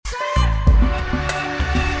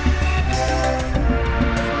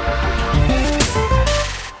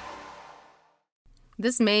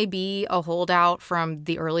This may be a holdout from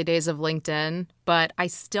the early days of LinkedIn, but I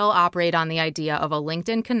still operate on the idea of a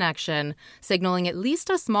LinkedIn connection signaling at least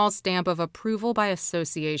a small stamp of approval by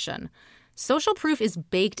association. Social proof is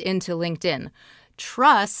baked into LinkedIn.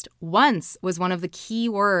 Trust once was one of the key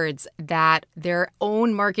words that their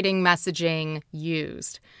own marketing messaging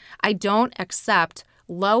used. I don't accept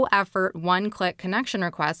low-effort, one-click connection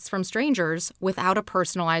requests from strangers without a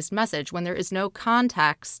personalized message when there is no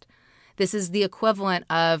context. This is the equivalent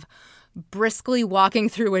of briskly walking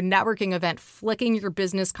through a networking event, flicking your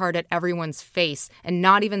business card at everyone's face and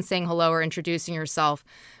not even saying hello or introducing yourself.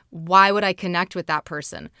 Why would I connect with that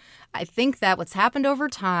person? I think that what's happened over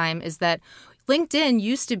time is that LinkedIn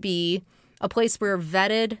used to be a place where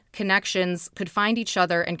vetted connections could find each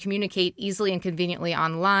other and communicate easily and conveniently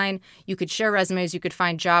online. You could share resumes, you could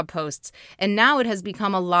find job posts. And now it has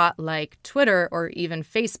become a lot like Twitter or even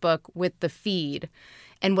Facebook with the feed.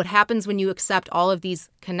 And what happens when you accept all of these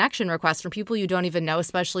connection requests from people you don't even know,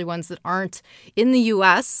 especially ones that aren't in the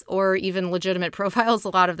US or even legitimate profiles a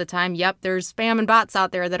lot of the time. Yep, there's spam and bots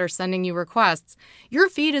out there that are sending you requests. Your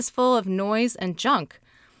feed is full of noise and junk.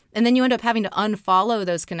 And then you end up having to unfollow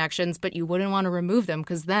those connections, but you wouldn't want to remove them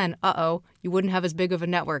because then, you wouldn't have as big of a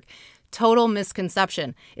network. Total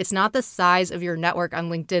misconception. It's not the size of your network on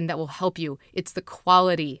LinkedIn that will help you. It's the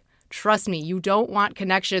quality. Trust me, you don't want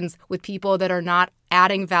connections with people that are not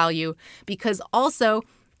adding value because also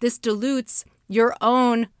this dilutes your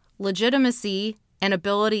own legitimacy and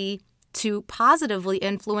ability to positively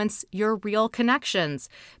influence your real connections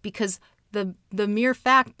because the mere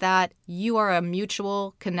fact that you are a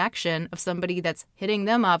mutual connection of somebody that's hitting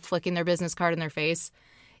them up, flicking their business card in their face,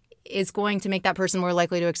 is going to make that person more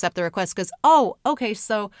likely to accept the request because,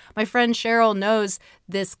 so my friend Cheryl knows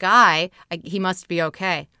this guy. He must be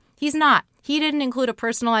okay. He's not. He didn't include a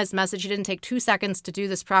personalized message. He didn't take 2 seconds to do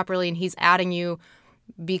this properly, and he's adding you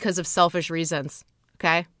because of selfish reasons,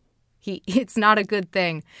 okay? It's not a good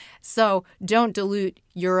thing. So don't dilute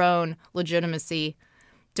your own legitimacy.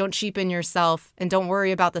 Don't cheapen yourself, and don't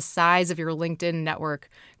worry about the size of your LinkedIn network.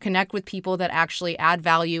 Connect with people that actually add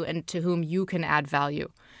value and to whom you can add value.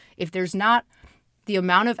 If there's not the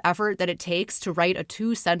amount of effort that it takes to write a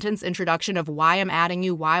 2-sentence introduction of why I'm adding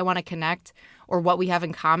you, why I want to connect, or what we have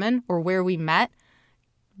in common, or where we met,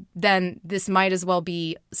 then this might as well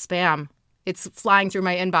be spam. It's flying through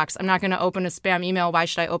my inbox. I'm not going to open a spam email. Why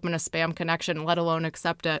should I open a spam connection, let alone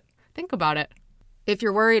accept it? Think about it. If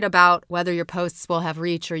you're worried about whether your posts will have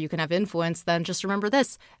reach or you can have influence, then just remember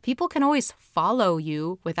this. People can always follow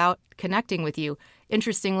you without connecting with you.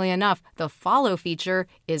 Interestingly enough, the follow feature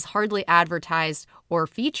is hardly advertised or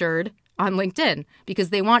featured on LinkedIn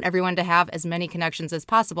because they want everyone to have as many connections as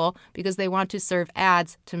possible because they want to serve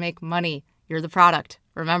ads to make money. You're the product.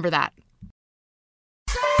 Remember that.